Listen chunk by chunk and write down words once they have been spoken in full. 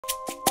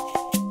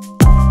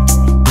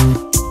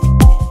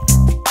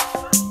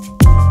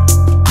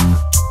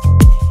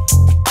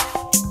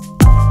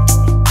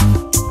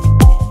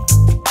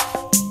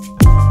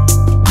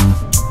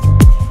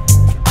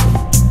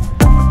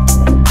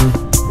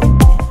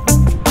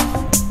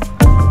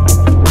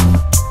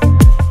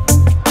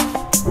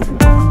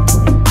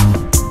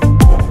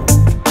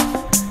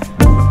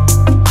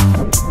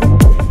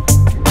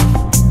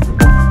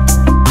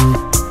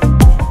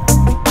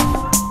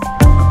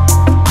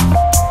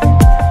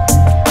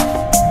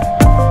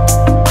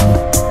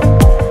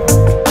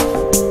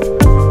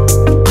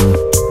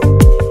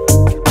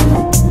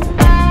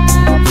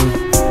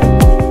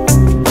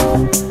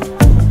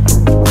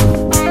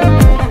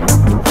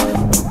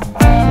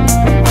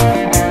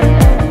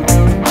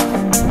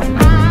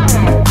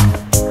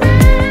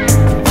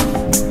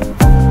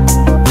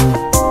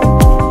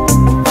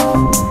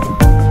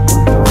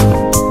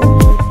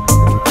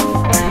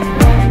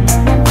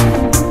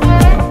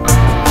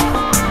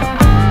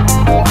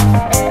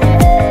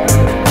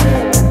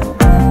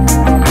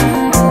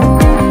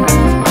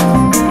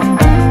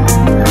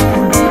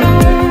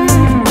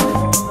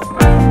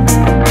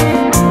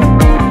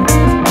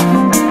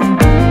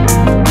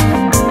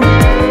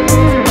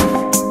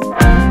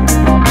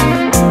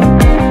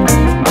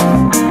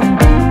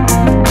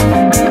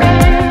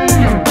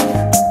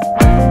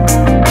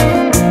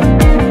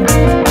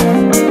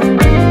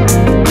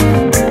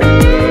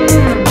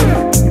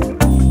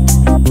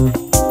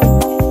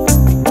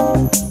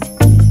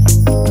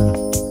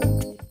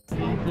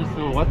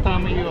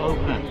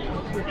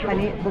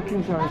Honey,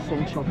 bookings are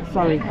essential.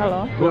 Sorry.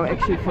 Hello? We're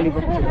actually fully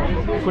booked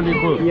today. Fully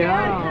booked?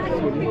 Yeah.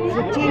 It's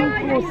a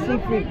 10-course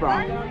seafood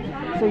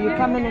braai. So you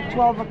come in at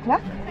 12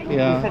 o'clock,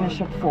 Yeah. you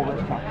finish at 4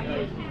 o'clock.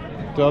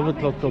 12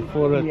 o'clock till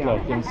 4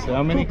 o'clock. And so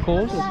how many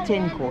courses?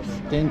 10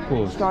 course. 10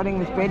 courses. Starting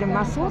with bread and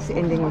mussels,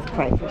 ending with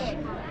crayfish.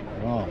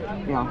 Wow.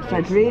 Yeah, so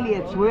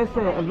it's worth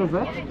a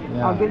visit.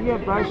 Yeah. I'll give you a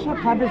brochure.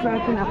 Pub is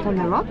open up on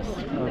the rocks.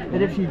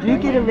 But if you do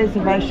get a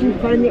reservation,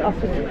 phone the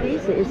office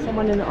please. There is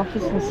someone in the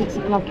office from 6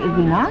 o'clock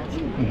every night.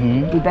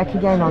 We're back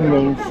again on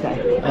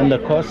Wednesday. And the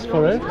cost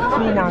for it?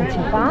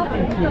 $3.95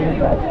 including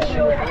brunch.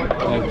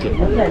 Okay.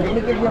 Okay, let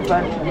me give you a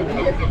brochure.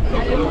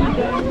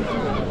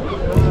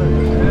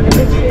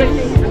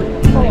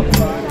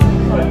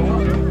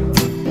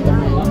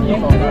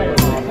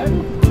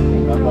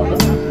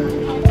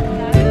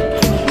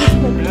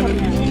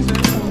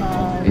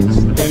 It's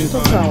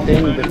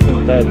 10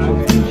 different types of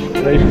fish.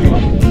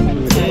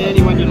 Crayfish.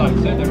 Anyone you like,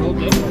 sir, they're all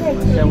good.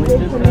 Can we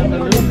just have a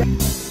look?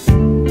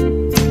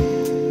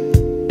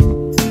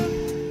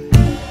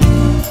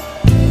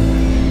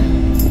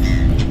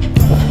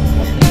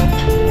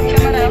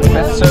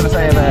 Best service I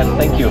ever had,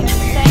 thank you.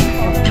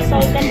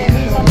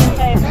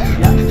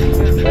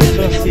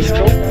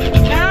 Cisco.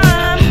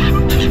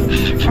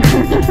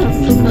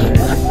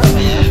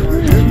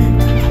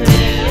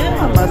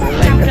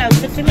 Come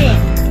closer to me.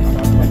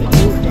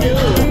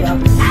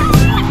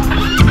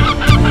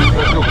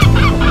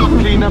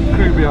 Clean up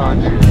crew behind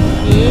you.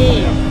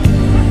 Yeah.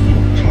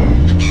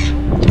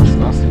 That's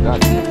nicely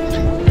done.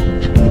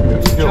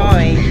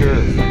 Enjoy.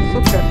 Sure.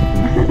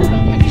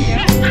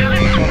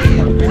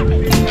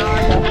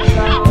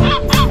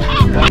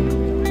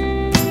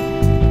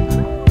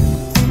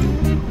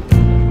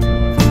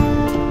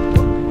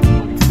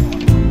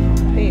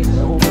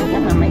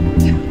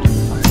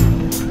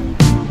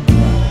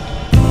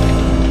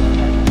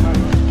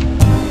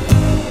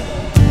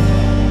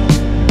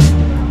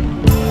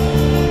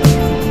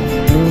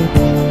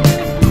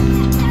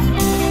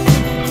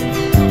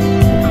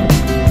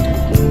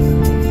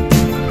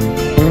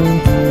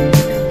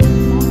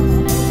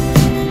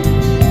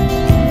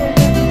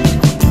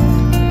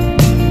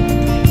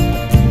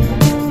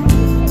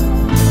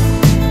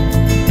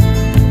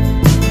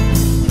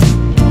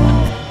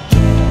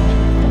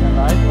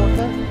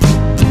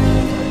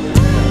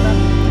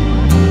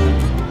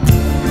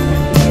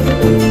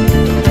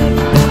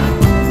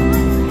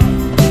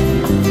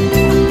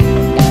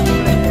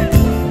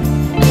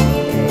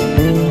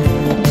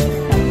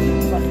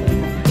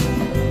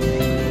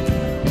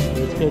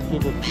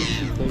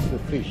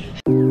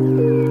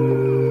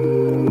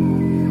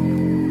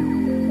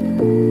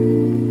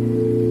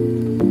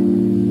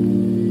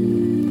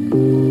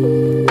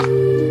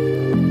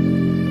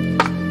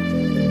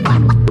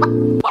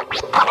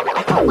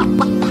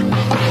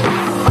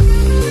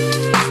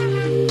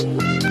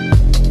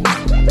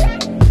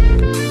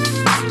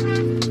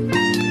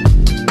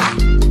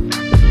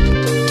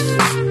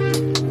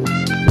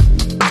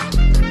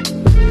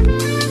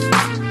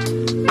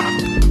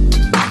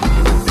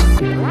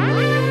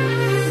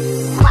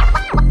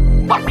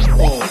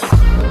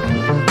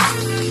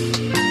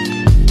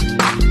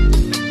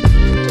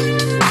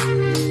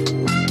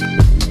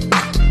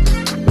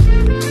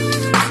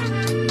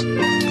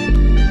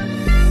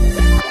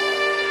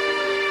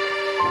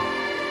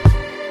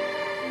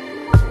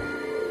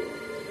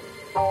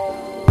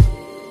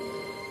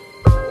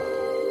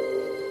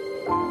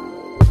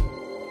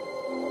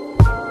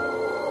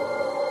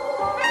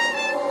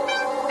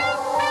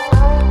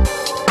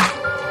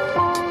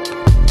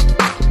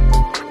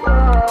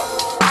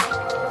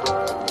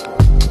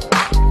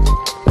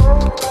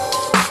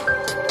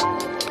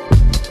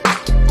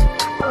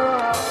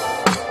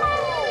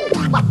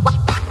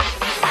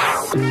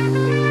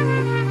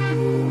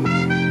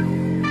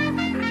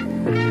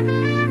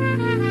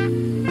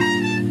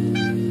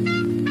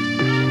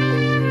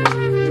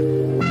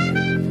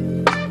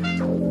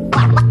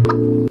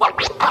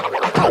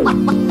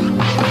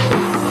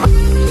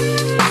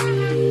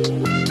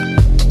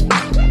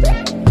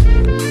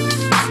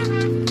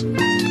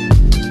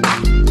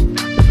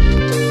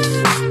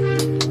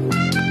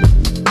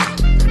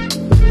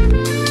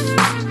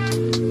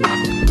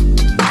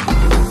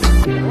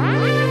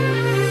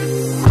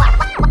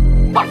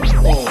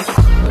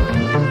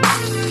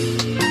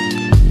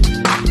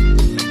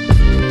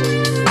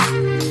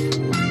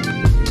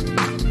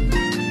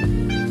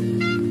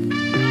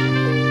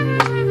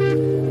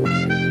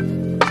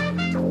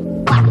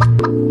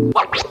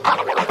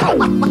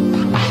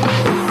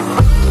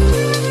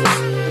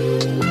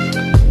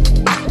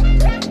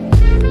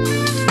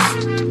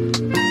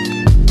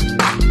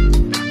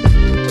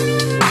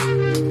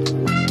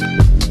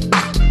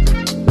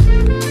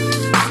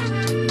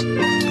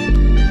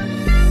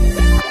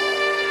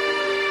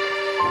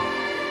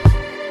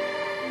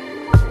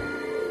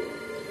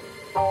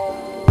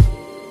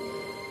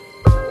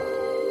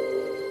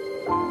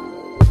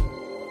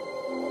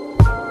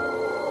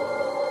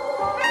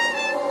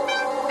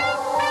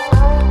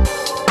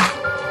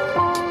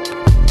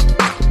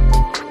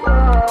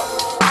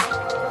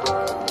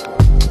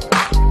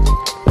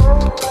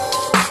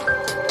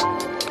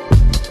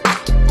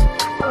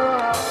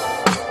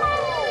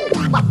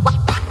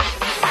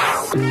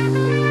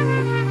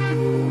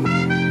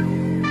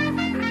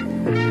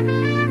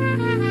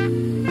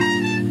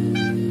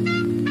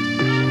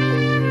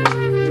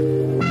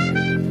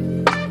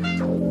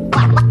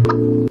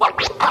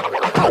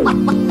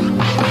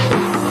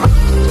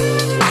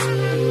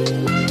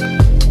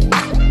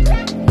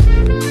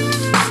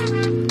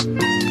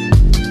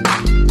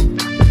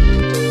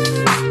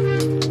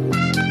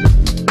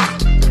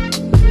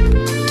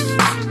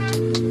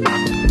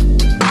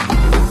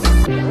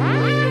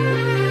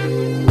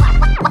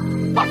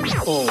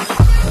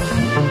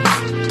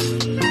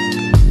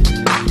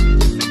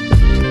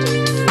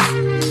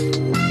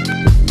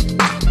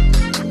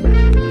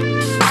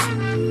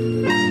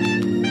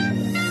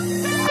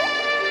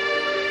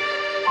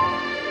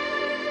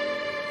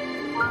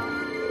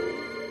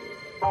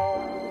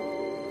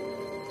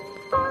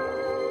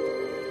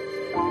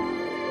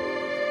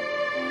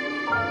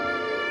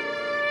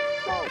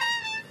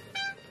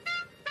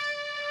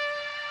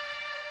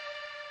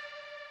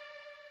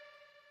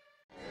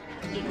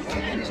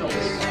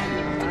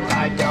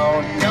 I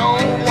don't